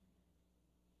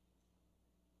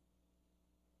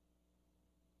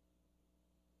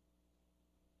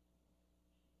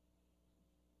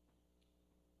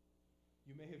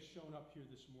 You may have shown up here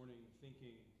this morning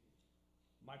thinking,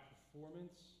 my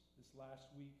performance this last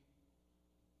week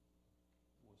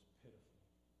was pitiful.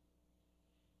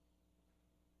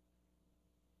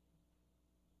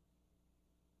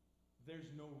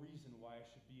 There's no reason why I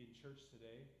should be in church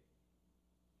today.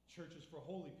 Church is for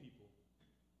holy people,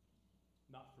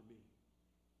 not for me.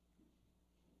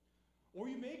 Or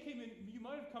you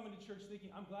might have come into church thinking,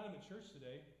 I'm glad I'm at church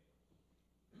today.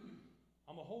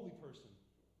 I'm a holy person.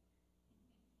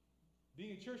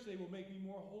 Being at church today will make me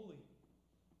more holy.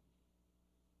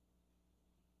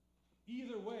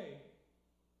 Either way,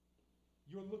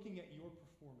 you're looking at your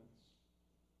performance.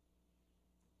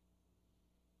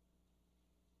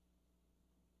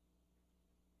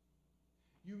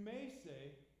 You may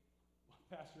say,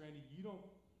 well, Pastor Andy, you don't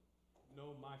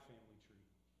know my family tree.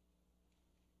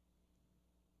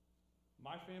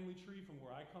 My family tree from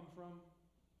where I come from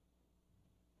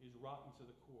is rotten to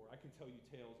the core. I can tell you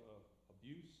tales of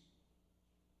abuse.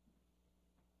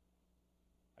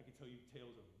 I can tell you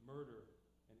tales of murder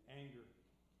and anger,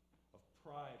 of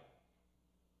pride,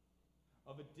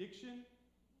 of addiction.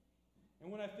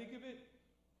 And when I think of it,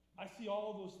 I see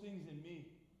all of those things in me.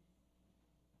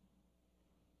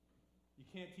 You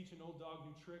can't teach an old dog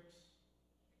new tricks.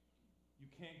 You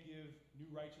can't give new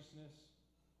righteousness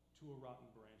to a rotten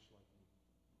branch like me.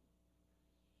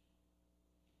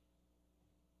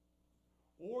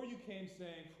 Or you came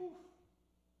saying, whew,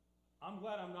 I'm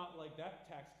glad I'm not like that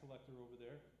tax collector over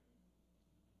there.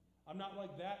 I'm not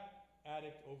like that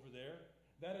addict over there,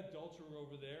 that adulterer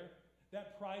over there,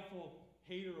 that prideful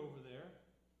hater over there.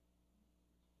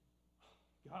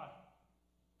 God,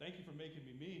 thank you for making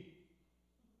me me.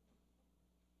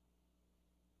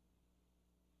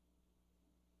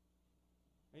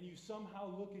 And you somehow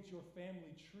look at your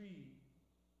family tree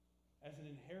as an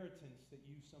inheritance that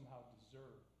you somehow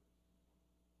deserve.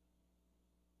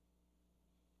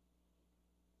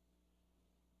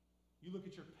 You look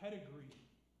at your pedigree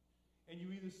and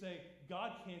you either say,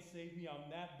 God can't save me, I'm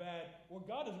that bad, or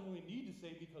God doesn't really need to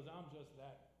save me because I'm just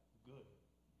that good.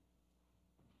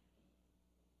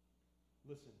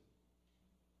 Listen,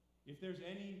 if there's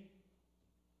any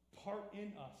part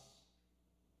in us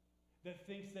that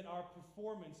thinks that our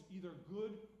performance, either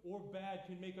good or bad,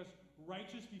 can make us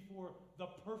righteous before the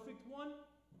perfect one,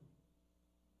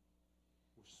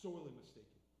 we're sorely mistaken.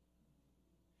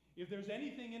 If there's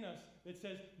anything in us that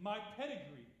says, my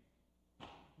pedigree,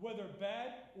 whether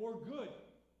bad or good,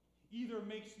 either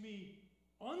makes me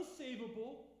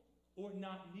unsavable or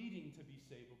not needing to be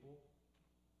savable,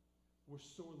 we're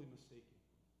sorely mistaken.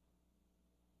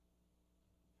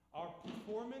 Our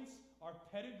performance, our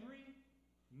pedigree,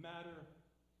 matter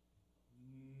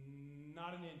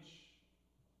not an inch.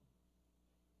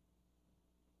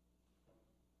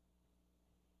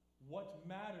 What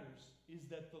matters is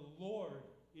that the Lord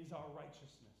is our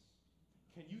righteousness.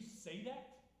 Can you say that?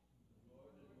 The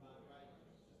Lord is my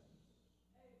righteousness.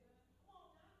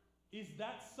 Is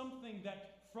that something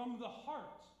that from the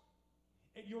heart,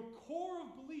 at your core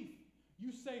of belief,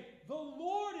 you say, the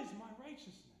Lord is my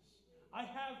righteousness. I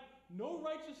have no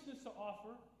righteousness to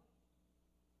offer.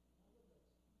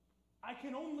 I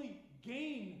can only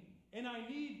gain, and I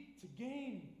need to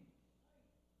gain.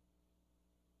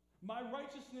 My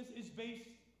righteousness is based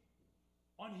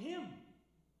on Him.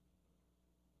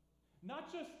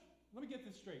 Not just, let me get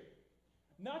this straight,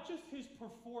 not just His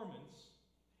performance,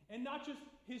 and not just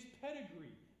His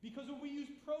pedigree. Because when we use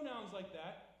pronouns like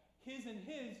that, His and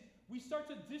His, we start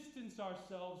to distance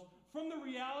ourselves from the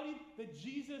reality that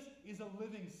Jesus is a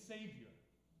living Savior.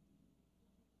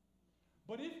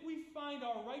 But if we find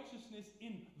our righteousness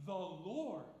in the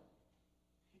Lord,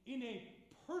 in a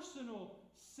personal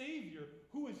Savior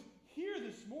who is here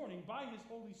this morning by His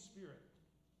Holy Spirit,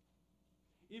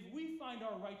 if we find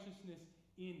our righteousness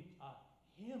in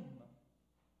Him,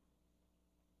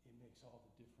 it makes all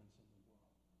the difference in the world.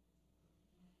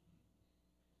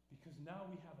 Because now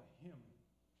we have a Him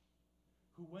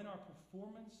who, when our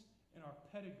performance and our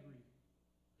pedigree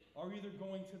are either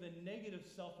going to the negative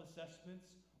self-assessments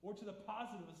or to the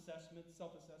positive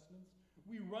self-assessments,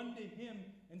 we run to Him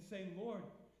and say, Lord,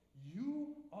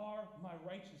 you are my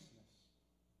righteousness.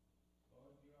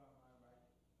 Lord, you are my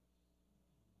righteousness.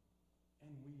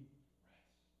 And we rest.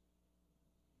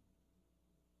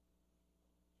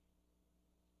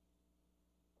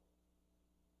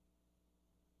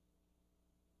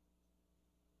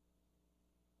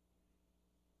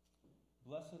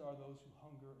 Blessed are those who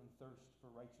hunger and thirst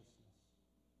for righteousness.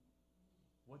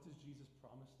 What does Jesus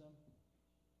promise them?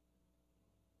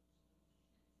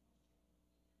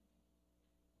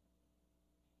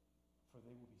 For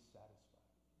they will be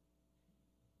satisfied.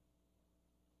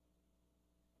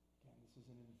 Again, this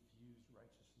is an infused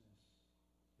righteousness.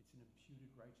 It's an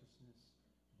imputed righteousness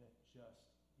that just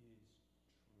is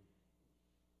true.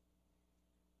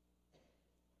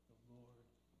 The Lord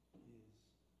is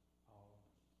our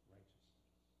righteousness.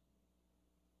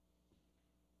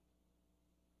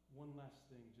 One last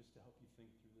thing, just to help you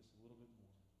think through this a little bit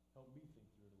more. Help me think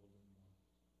through it a little bit more.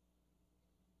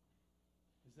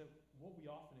 is that what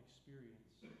we often experience,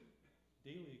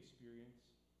 daily experience,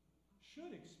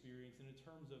 should experience in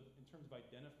terms of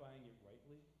identifying it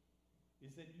rightly,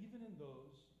 is that even in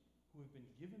those who have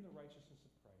been given the righteousness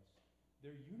of Christ,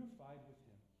 they're unified with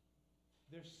him.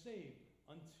 They're saved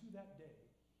unto that day.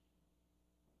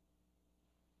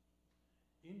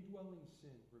 Indwelling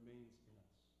sin remains in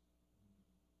us.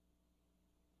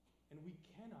 And we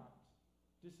cannot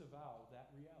disavow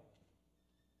that reality.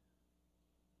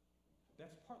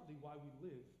 That's partly why we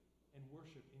live and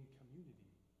worship in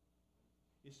community,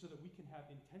 is so that we can have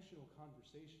intentional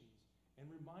conversations and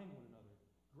remind one another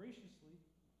graciously,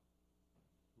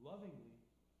 lovingly,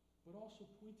 but also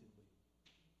pointedly.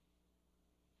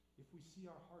 If we see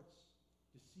our hearts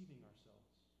deceiving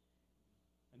ourselves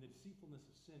and the deceitfulness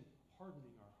of sin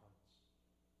hardening our hearts,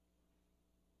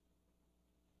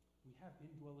 we have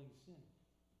indwelling sin.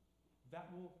 That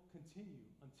will continue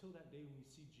until that day when we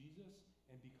see Jesus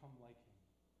and become like him.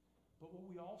 But what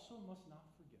we also must not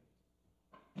forget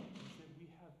is that we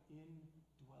have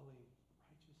indwelling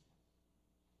righteousness.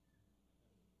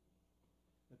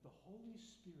 That the Holy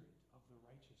Spirit of the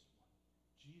righteous one,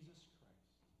 Jesus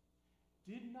Christ,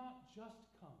 did not just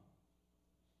come,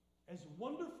 as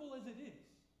wonderful as it is,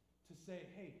 to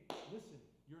say, hey, listen,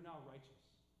 you're now righteous.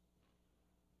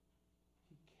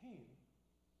 He came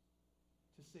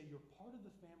to say you're part of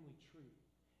the family tree,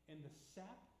 and the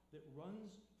sap that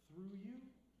runs through you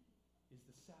is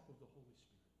the sap of the Holy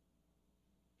Spirit.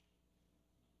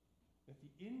 That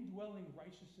the indwelling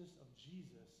righteousness of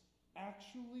Jesus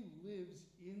actually lives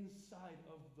inside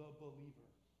of the believer.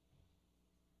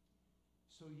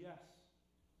 So yes,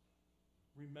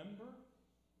 remember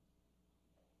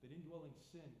that indwelling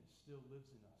sin still lives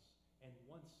in us and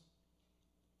wants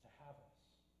to have us.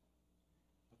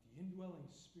 But the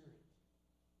indwelling Spirit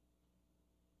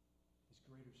is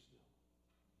greater still.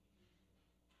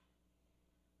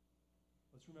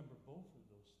 Let's remember both of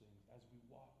those things as we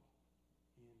walk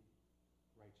in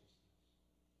righteousness.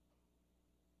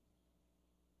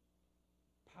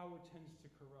 Power tends to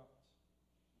corrupt,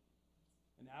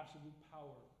 and absolute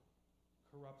power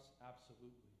corrupts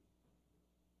absolutely.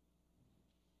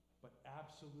 But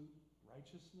absolute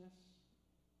righteousness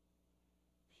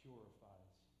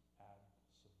purifies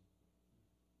absolutely.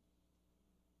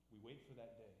 We wait for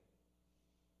that day,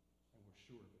 and we're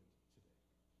sure of it today.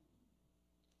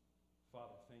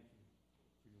 Father, thank you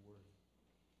for your word.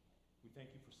 We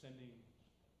thank you for sending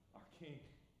our King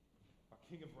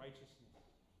of righteousness.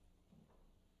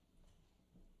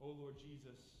 Oh Lord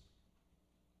Jesus,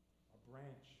 our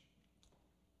branch,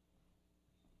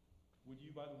 would you,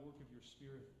 by the work of your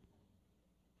Spirit,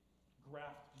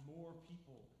 graft more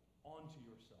people onto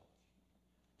yourself,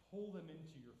 pull them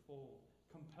into your fold,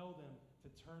 compel them to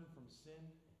turn from sin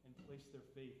and place their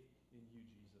faith in you,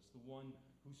 Jesus, the one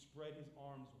who spread his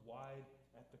arms wide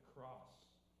at the cross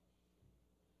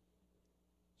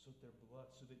so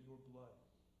that your blood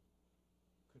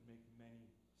could make many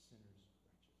sinners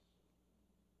righteous.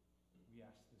 We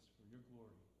ask this for your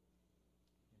glory